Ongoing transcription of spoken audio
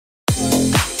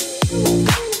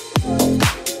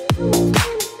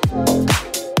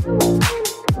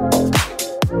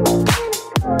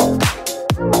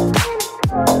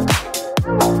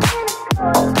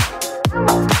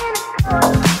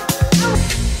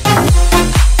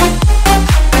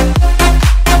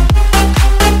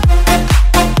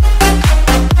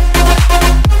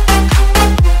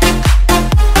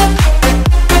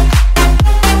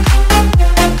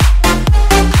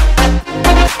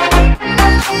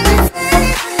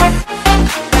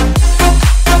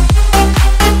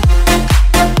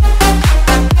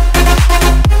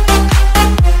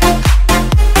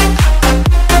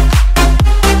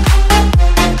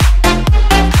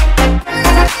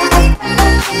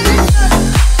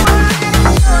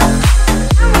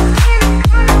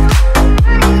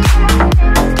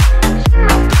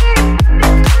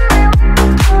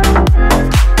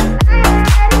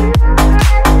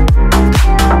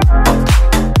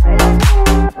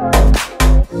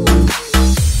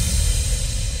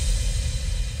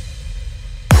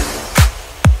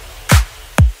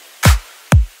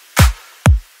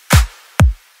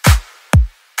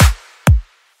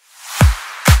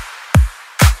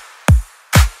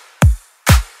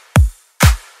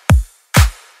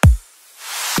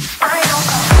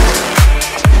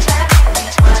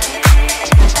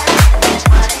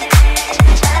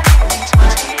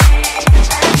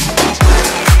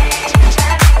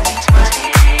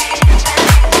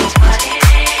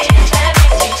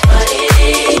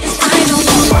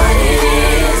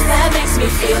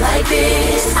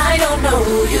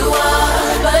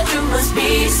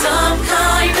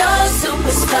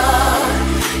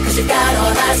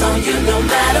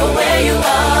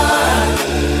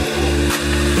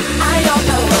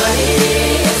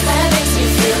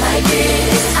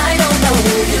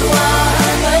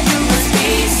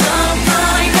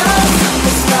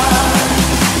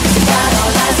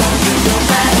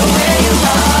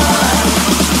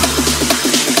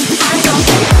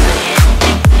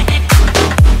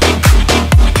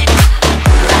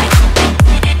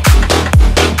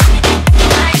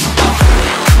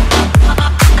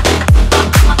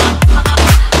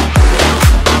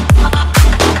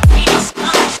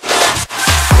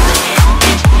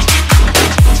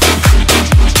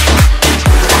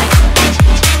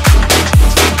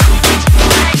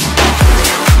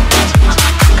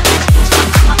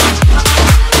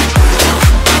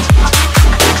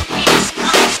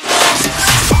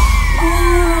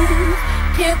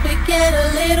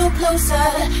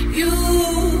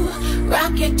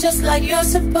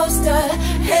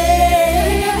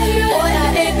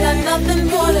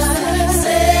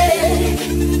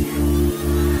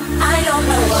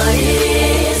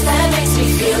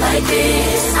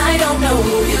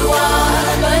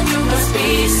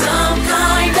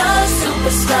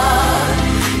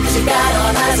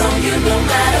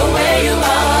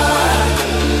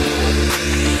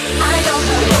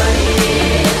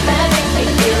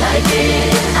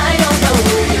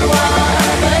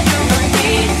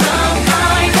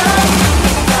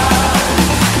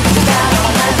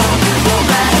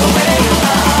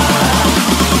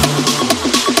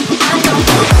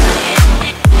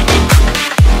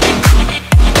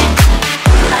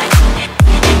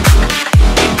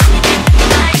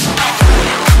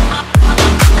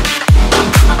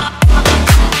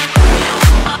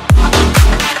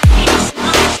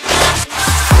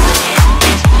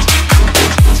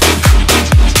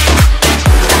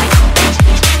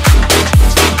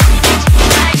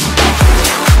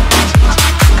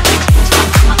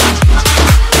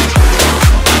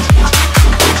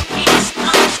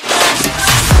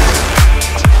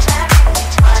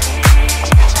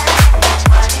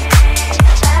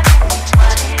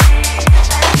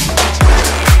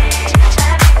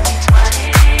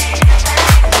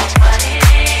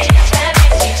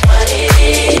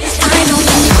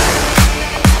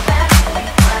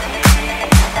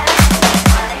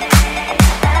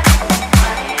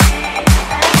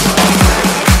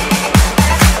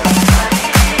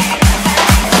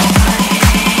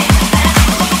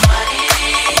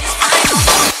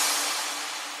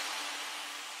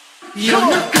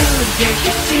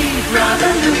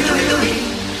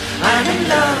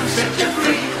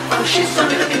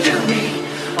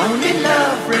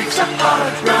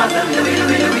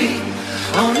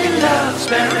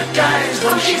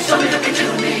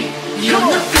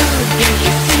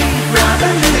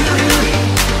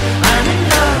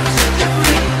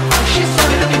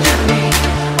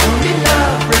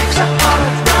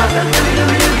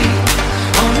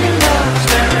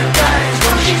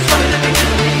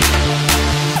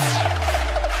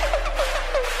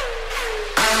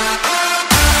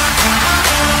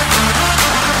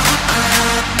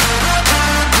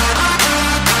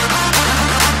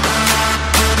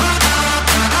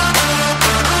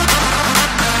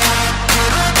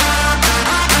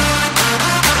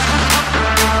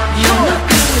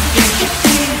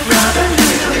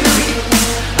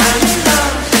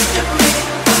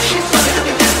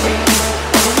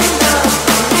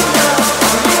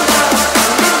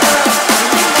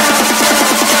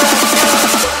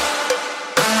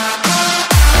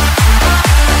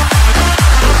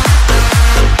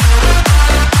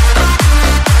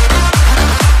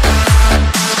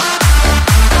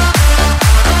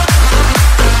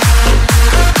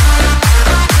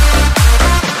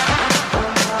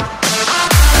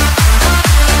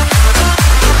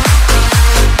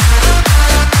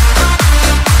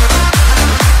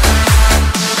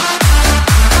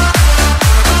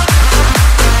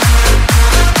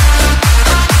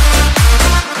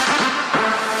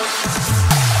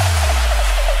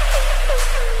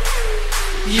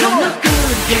You're no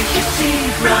good, can't you see,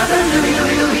 brother Louie,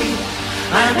 Louie, Louie?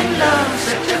 I'm in love,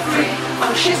 set her free.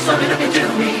 Oh, she's only looking to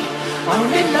me.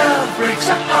 Only love breaks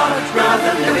our heart,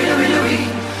 brother Louie, Louie, Louie.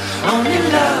 Only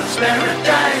love's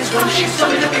paradise, oh, she's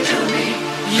only looking to me.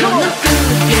 You're no good,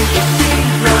 can't you see,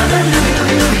 brother Louie,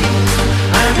 Louie, Louie?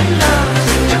 I'm in love,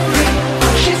 set her free.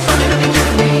 Oh, she's only looking to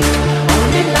me.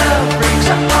 Only love breaks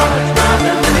our heart,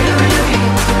 brother Louie, Louie, Louie.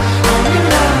 Only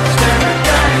love's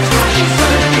paradise, oh, she's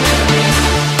only looking to me.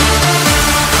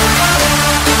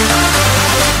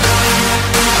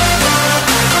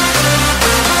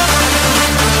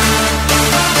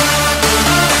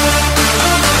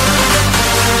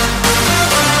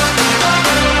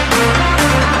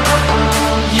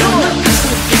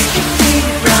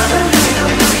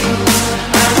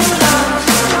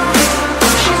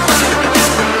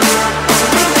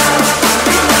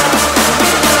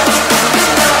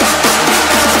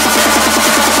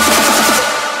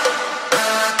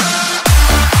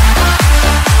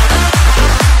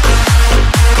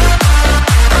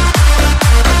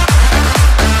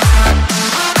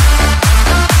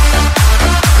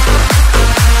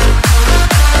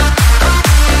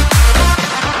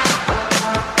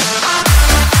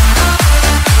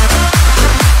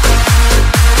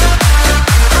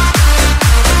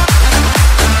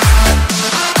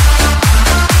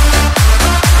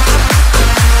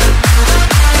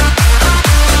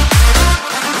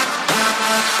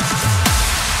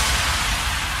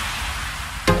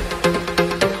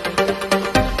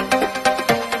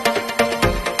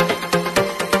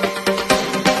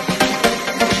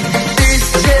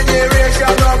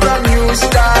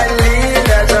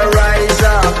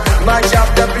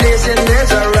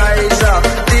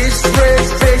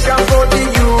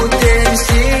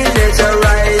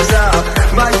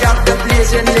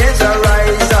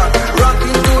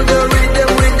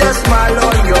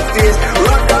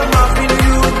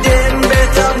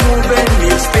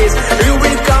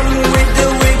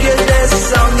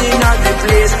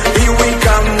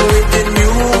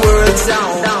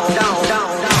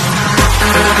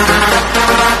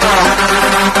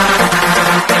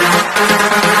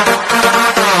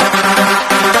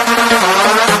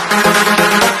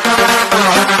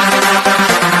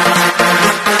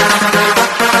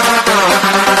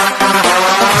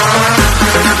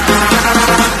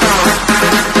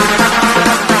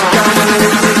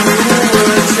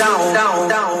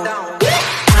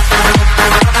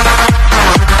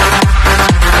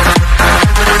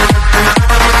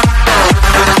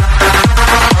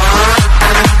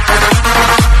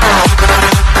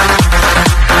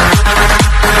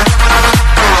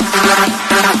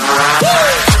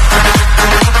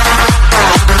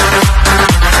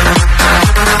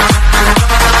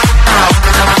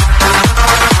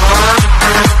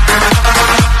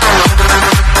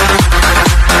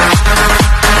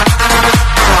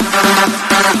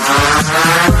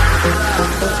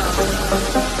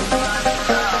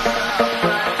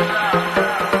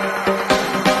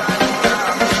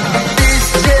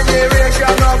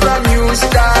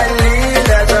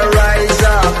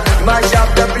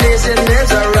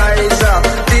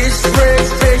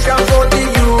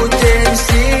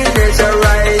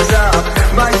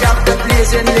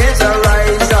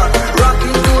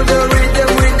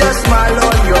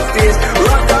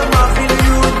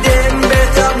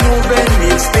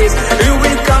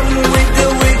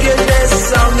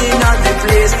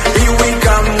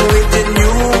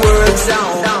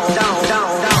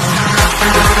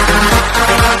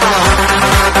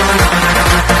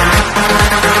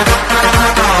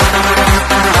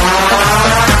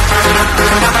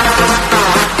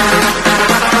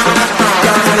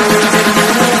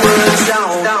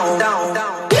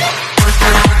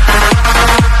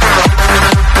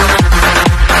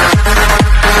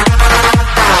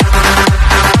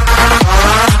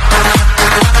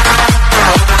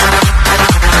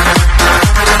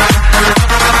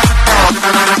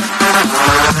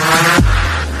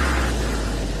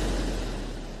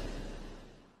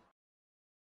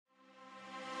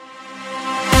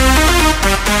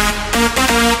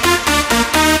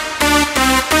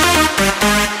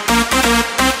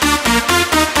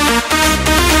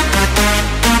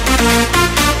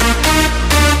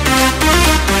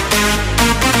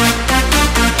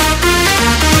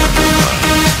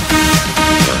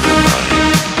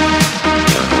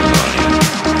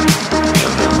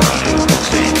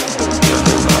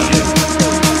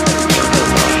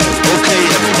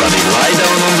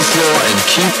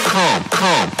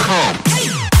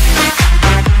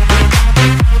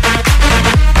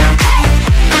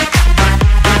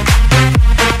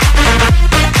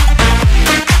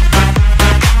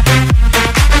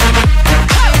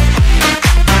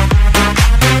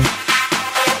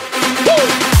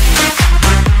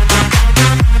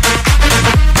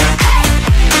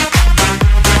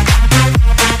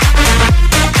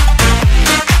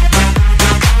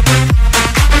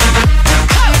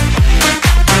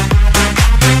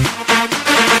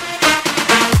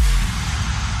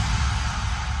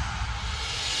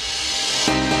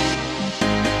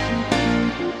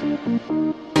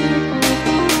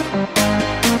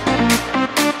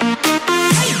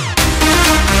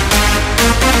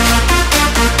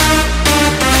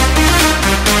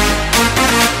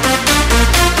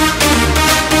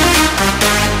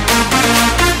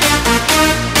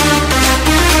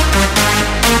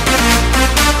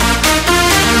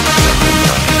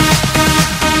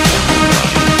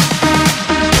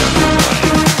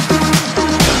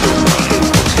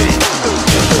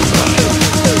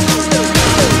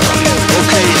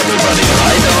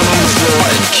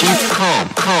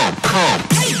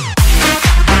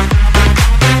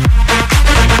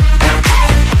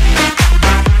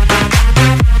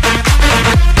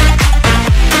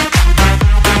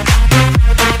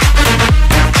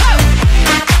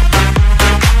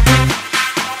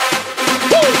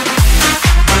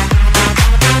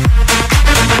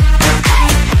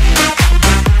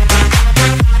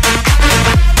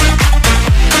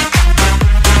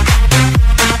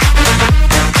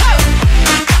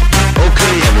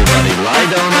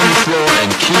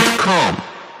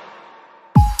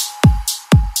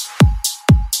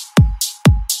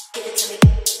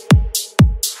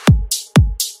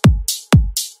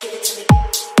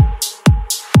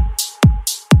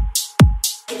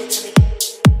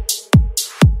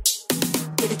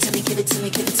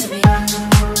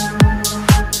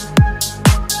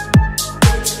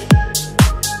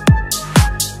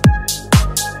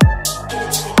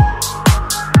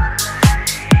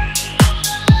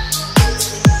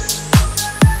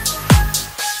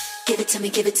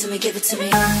 Give it to me, give it to me.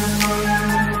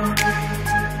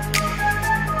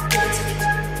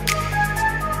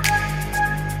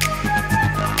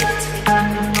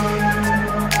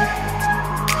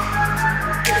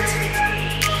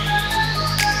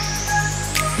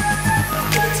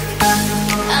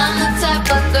 I'm the type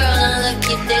of girl to look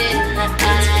you dead in the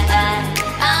eye.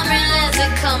 I'm real as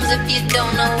it comes if you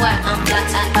don't know why I'm fly.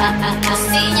 I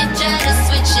seen you try to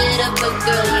switch it up, but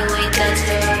girl, you ain't that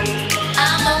girl.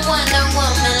 I'm a Wonder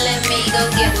Woman, let me go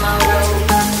get my robe.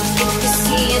 If you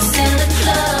see us in the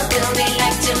club, we'll be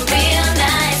acting real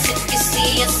nice. If you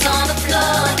see us on the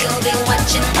floor, you'll be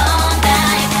watching all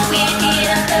night. We ain't here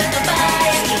to hurt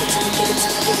nobody. Give it to me, give it to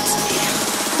me, give it to me.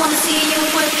 Wanna see you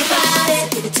work your body.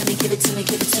 Give it to me, give it to me,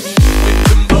 give it to me. When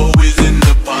them boys in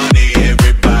the party,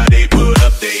 everybody put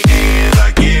up their hands.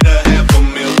 I get a half a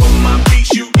mil for my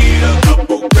piece, you get a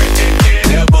couple grand. And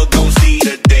never gon' see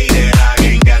the day that I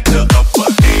ain't got the upper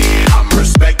hand. I'm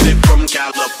respected from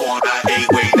California, hey,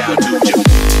 way down to Japan.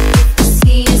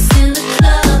 See us in the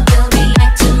club, we'll be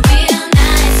acting real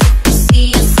nice. If you see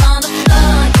us on the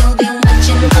floor, you'll be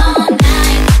watching all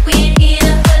night. We ain't here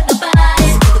to hurt nobody.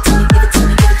 Give it to me, give it to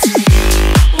me, give it to me.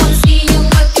 Wanna see you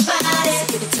work your body.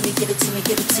 Give it to me, give it to me,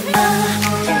 give it to me.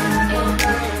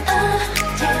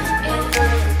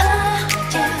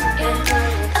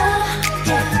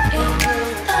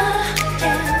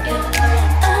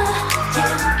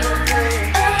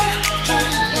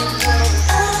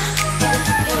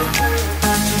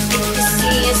 If you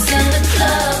see us in the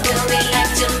club, we'll be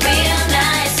acting real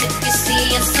nice. If you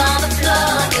see us on the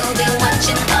floor, you'll be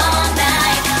watching all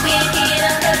night. We ain't here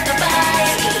to hurt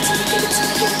nobody. Give it to me, give it to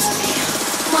me, give it to me.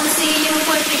 Wanna see you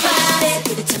work your body.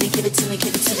 Give it to me, give it to me,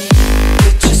 give it to me.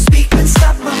 Could you speak and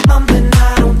stop my mumbling?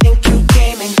 I don't think you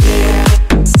came in clear.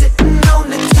 Sitting on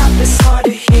the top, it's hard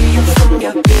to hear you from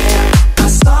your peer. I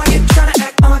saw you trying to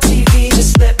act on TV,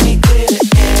 just let me clear the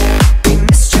air. We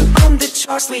missed you on the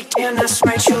charts, we can, that's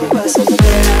right, you wasn't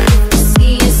there.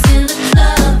 See us in the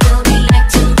club, we'll be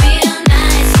acting real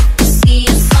nice. If you see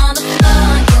us on the floor,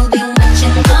 you'll be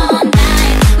watching all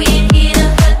night. We ain't here to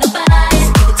hurt nobody.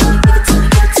 Give it to me, give it to me,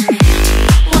 give it to me.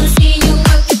 Wanna see you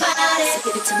work your body.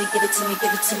 Give it to me, give it to me,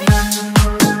 give it to me.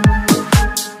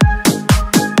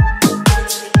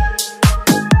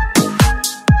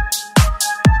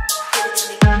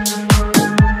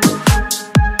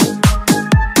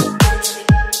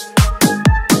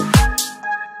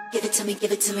 Give it to me,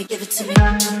 give it to me, give it to me.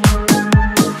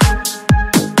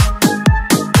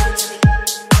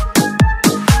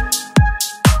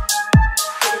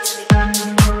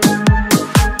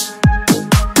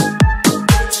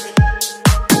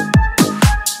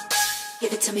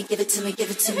 Give it to me, give it to me,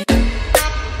 give it to me.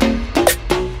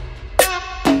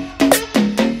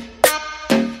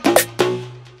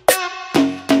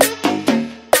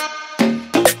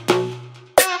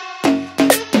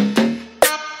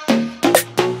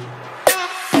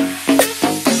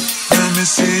 Let me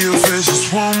see your face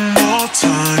just one more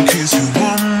time. Kiss you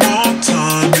one more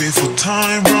time before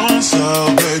time runs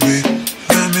out, baby.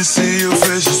 Let me see your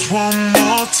face just one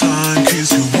more time.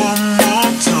 Kiss you one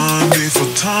more time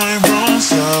before time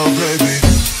runs out, baby.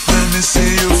 Let me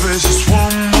see your face just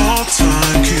one more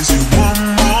time. Kiss you one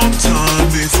more time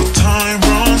before time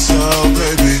runs out,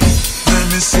 baby. Let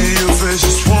me see your face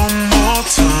just one more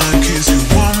time. Kiss you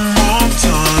one more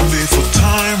time before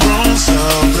time runs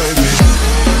out, baby.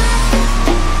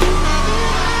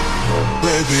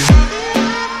 Baby,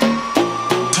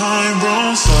 time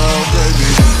runs out, baby.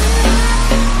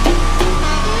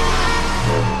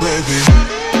 Baby,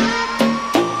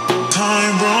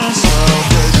 time runs out,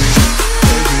 baby.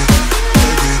 Baby,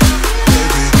 baby,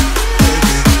 baby, baby,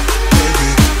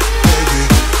 baby,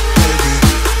 baby,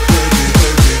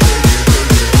 baby, baby,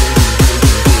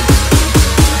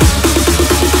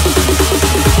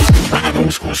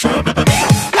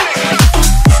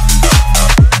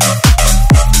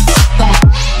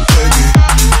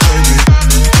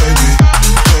 baby,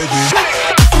 baby.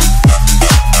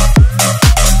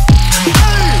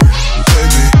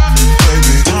 Baby,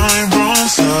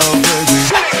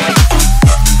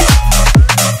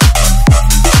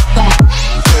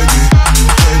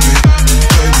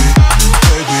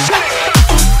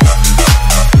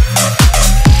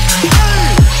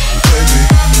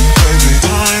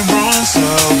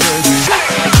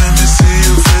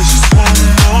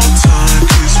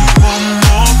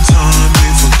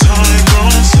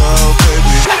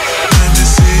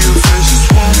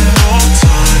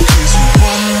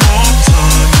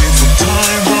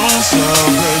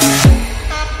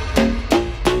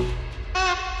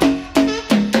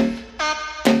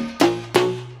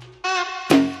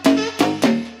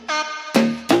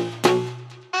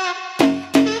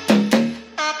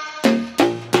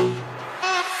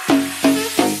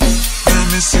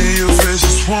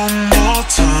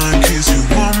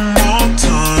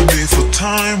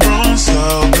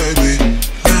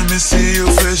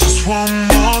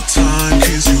 time,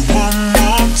 kiss you one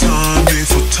more time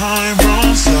before time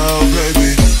runs out,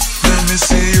 baby. Let me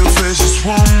see your face just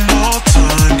one more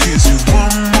time, kiss you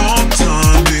one more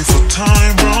time before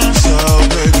time runs out,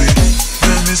 baby.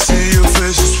 Let me see your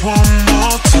face just one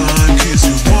more time, kiss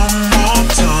you one more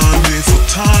time before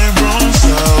time runs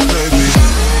out, baby.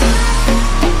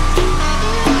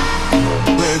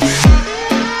 Baby,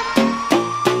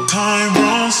 time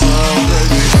runs out,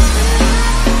 baby.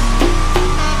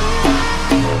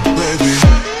 Baby,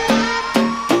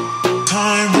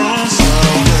 time runs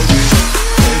out, baby. Baby,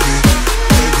 baby, baby,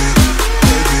 baby,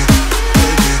 baby,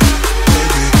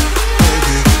 baby,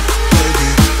 baby,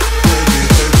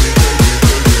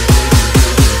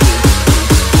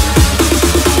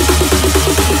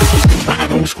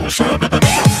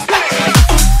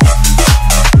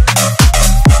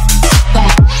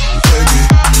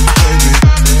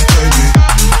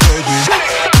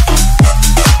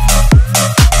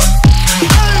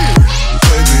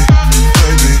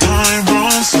 baby, time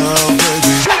runs out,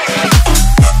 baby. Baby, baby,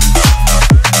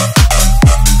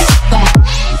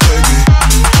 baby,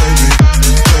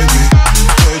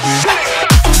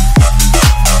 baby.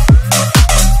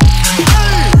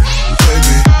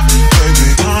 Baby, baby,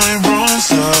 time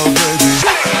runs out, baby.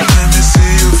 Let me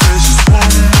see your face just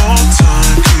one more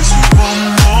time, kiss you one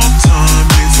more time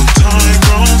before time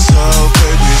runs out,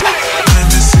 baby. Let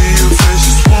me see your face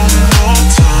just one more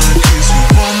time, kiss you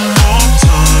one more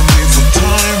time before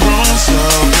time runs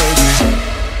out, baby.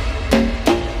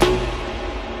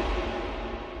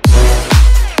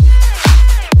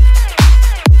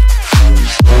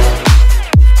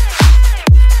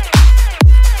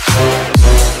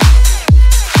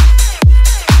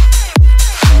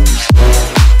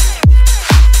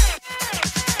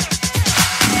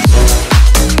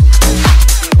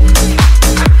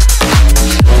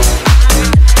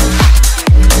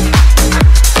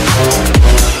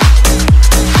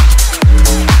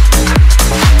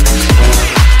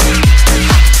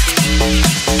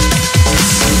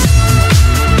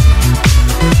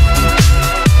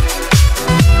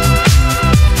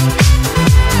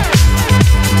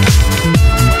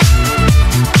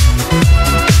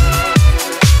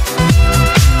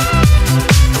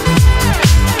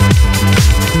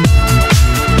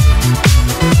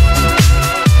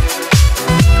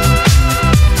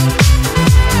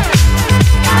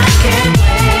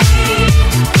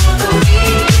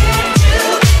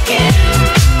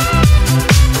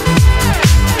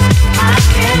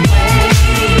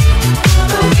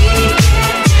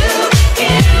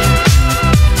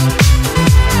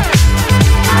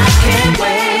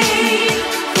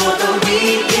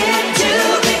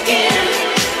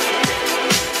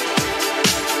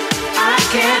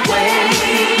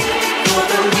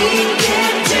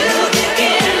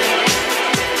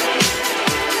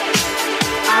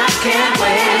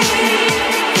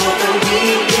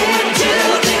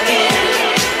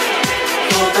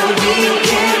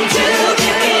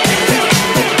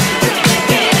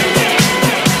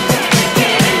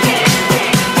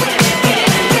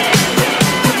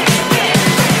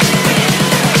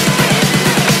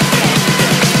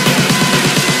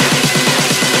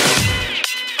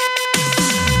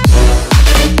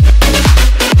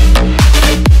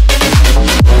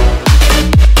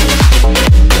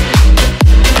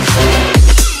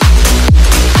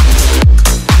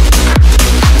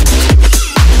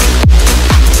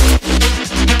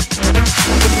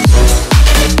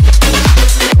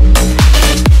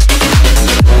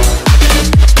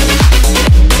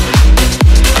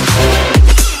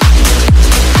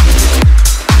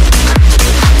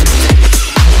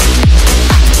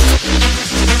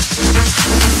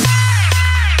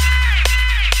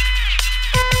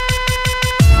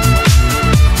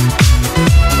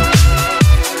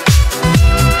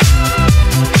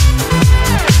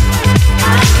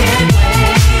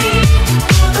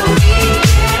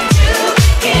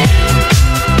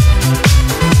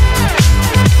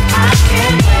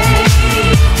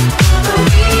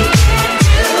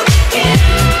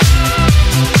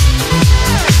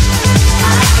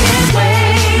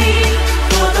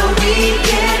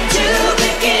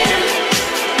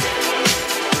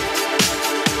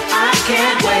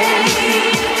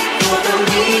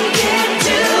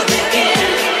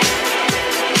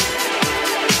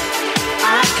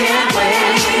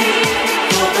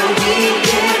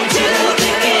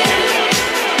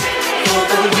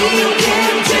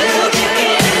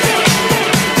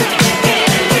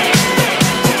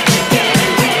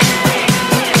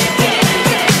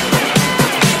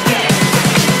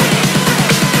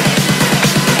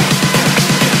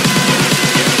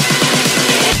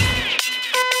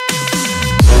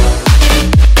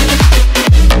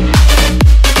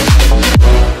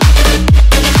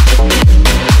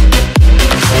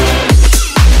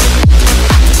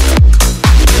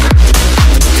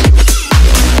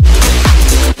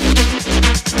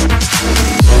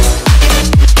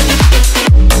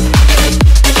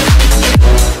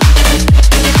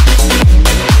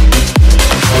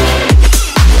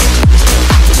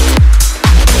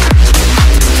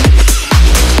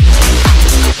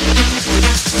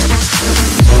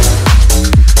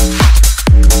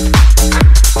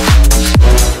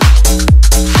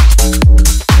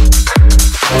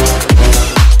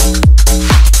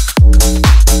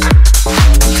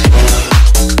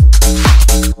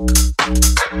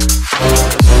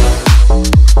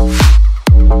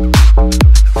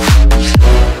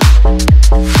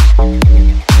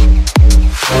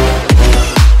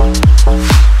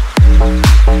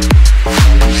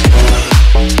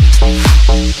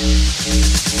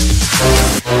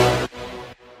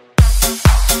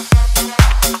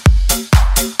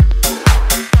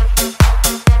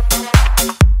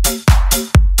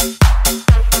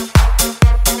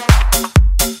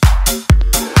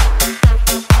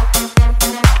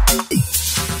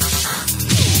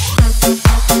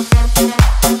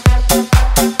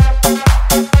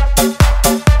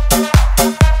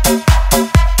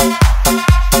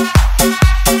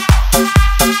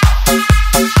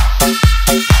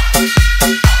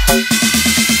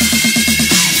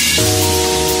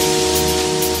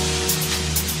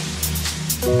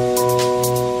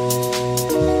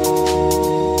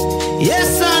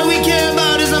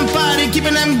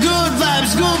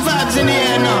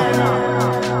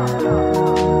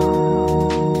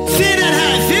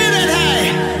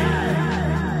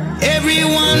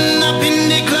 turn up in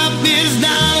the club is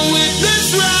down with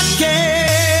this rocket.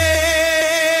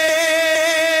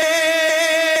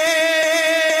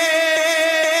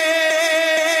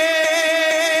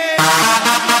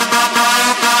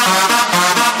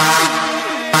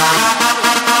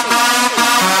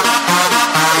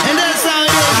 And that's how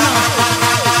it is now.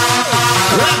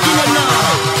 Rocking it now.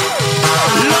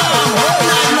 Long, all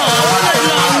night long, all night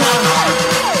long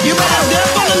now. You better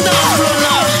step on the dance floor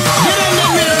now. Get in the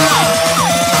middle now.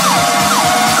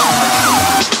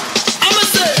 I'ma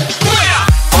say, booyah!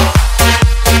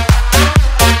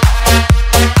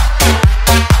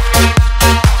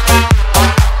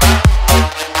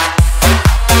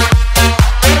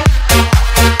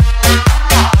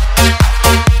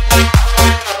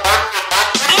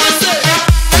 I'ma say,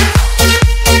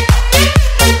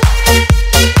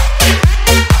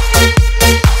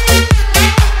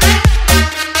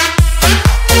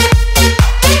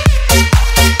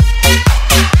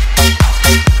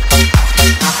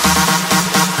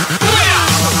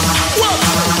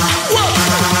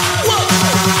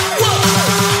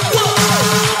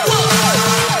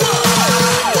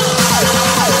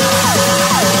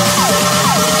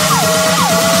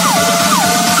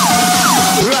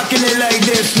 rocking it like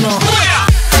this now.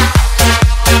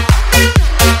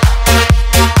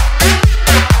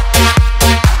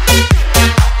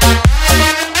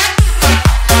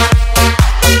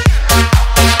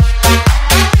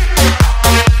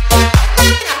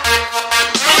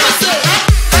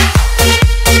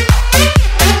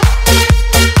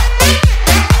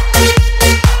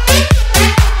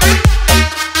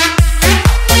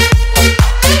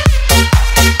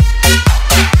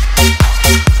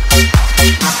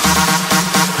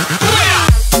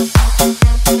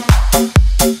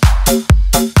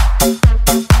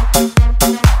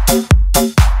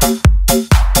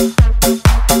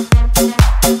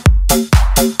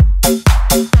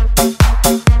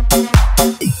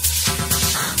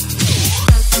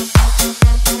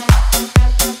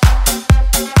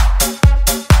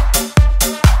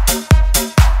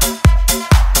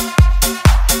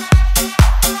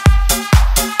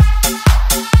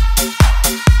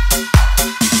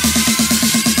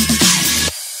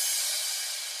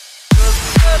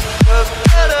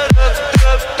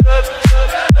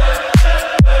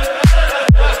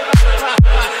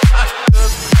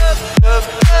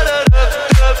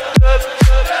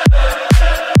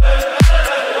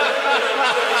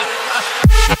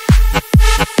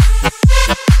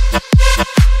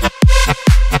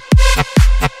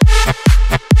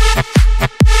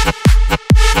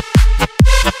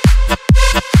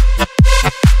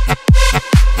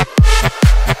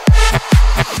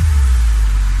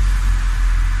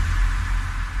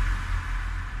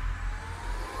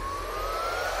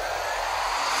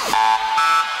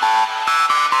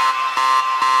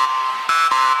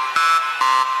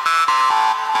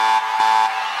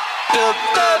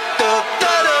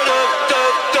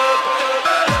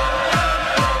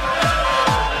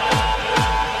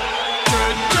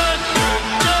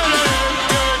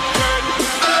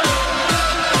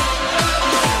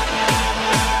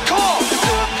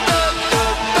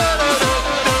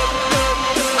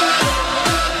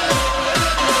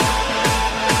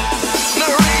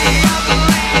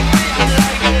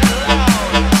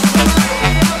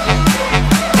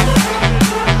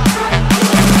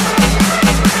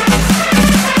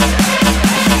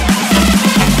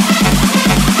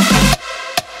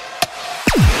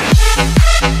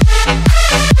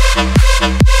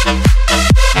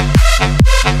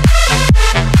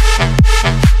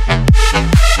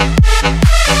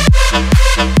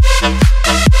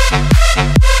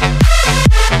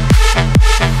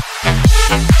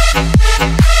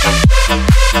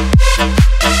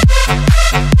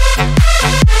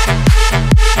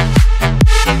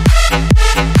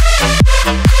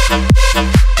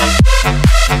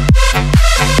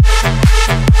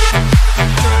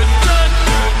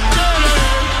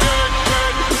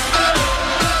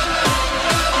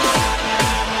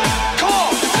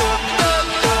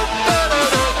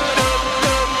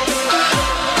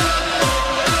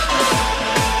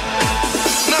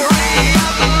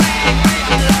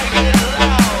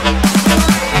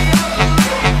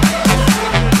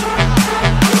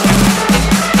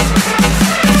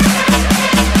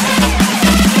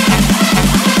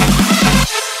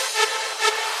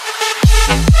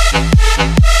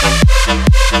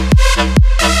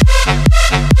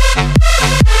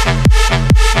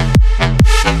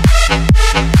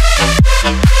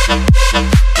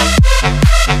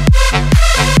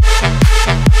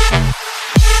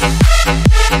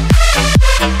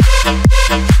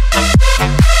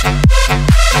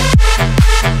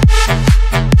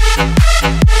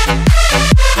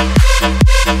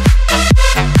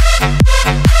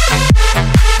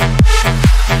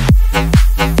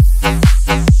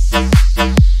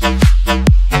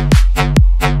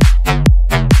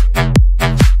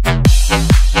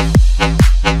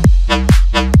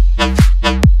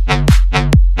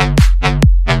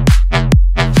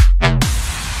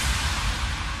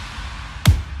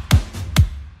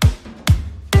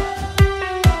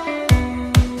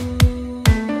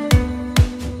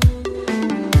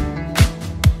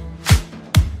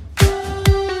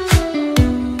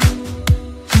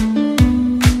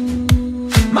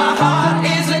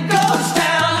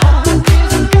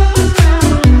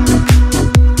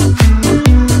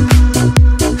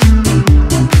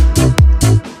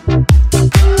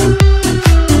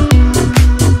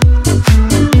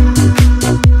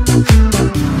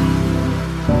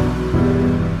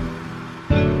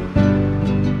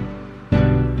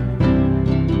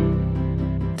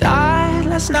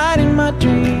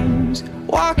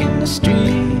 walking the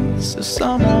streets of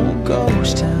some old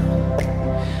ghost town.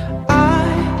 I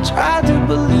tried to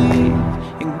believe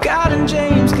in God and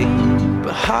James Dean,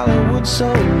 but Hollywood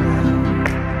sold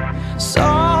out.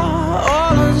 Saw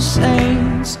all of the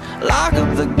saints lock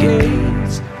up the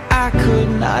gates I could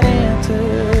not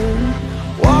enter.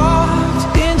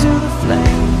 Walked into the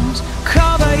flames,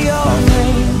 called out your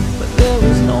name, but there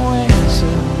was no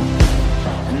answer.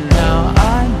 And now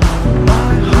I know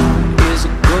my heart is a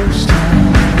ghost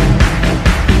town.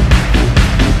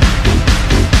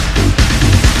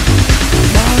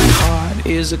 My heart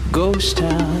is a ghost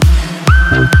town.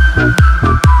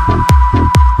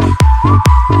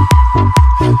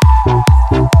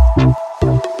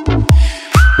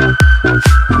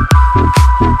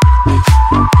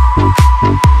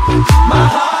 My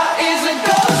heart is a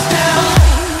ghost town.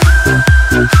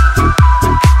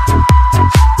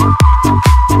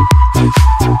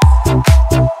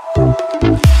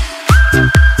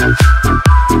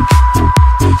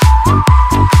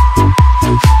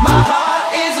 My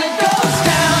heart is a ghost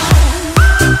town.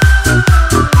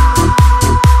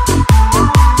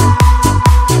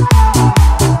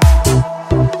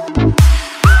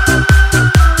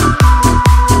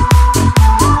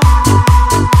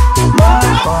 My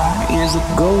heart is a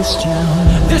ghost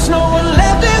town. There's no one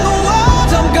left in the world.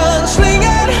 I'm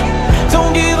gunslinging.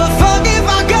 Don't give a fuck if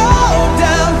I go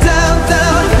down, down,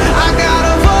 down. I got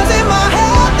a voice in my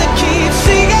head that keeps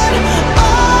singing.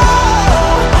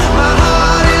 Oh, my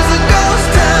heart is a ghost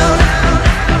town.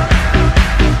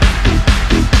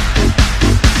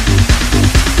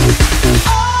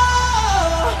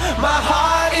 Oh, my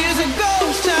heart is a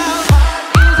ghost town.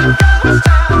 Is a ghost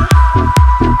town.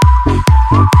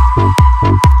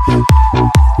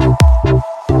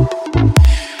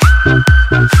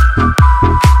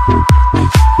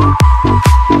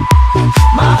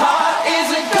 My heart is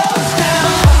a ghost town.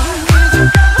 Is a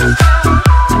ghost town.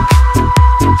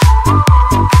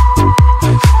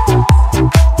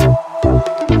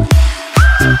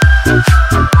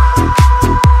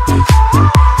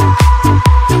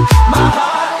 My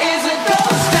heart is a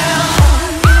ghost town.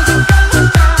 Is a ghost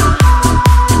town.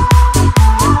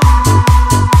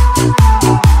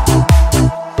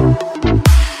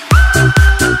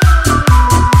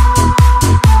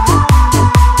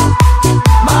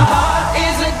 My heart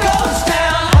is a ghost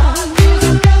town. Is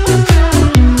a ghost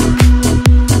town.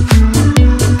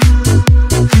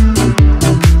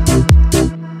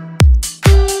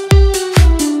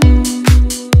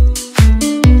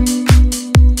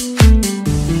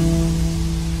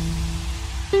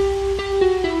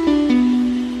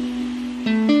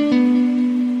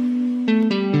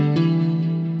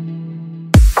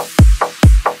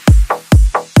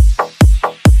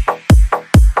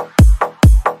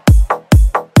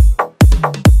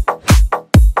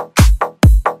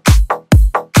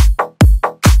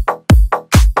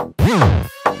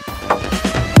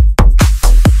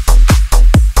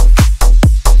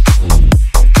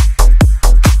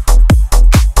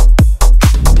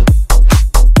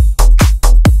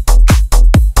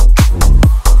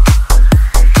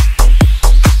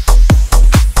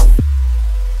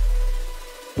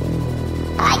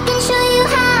 I can show you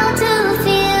how to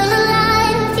feel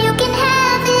alive. You can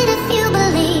have it if you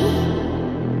believe.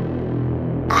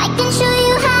 I can show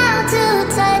you how to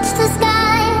touch the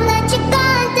sky. Let your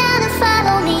guard down and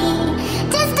follow me.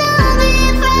 Just don't be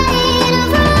afraid of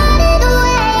running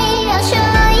away. I'll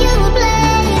show you a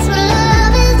place where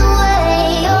love is the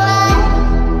way. Oh,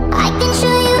 I can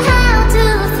show you how to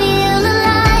feel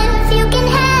alive. You can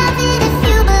have it if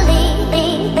you believe.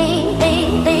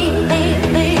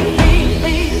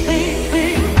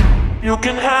 You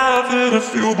can have it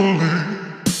if you believe.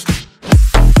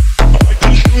 I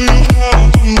can show you how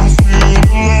to feel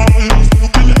alive. You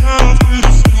can have it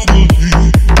if you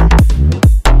believe.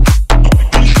 I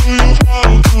can show you how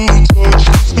to touch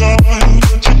the sky.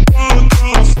 Let your guard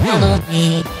down. Follow me.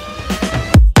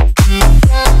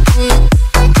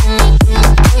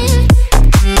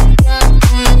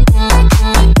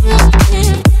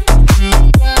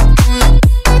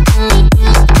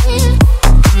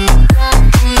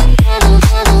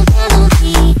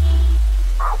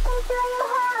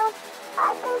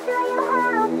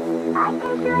 I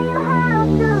can show you how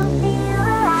to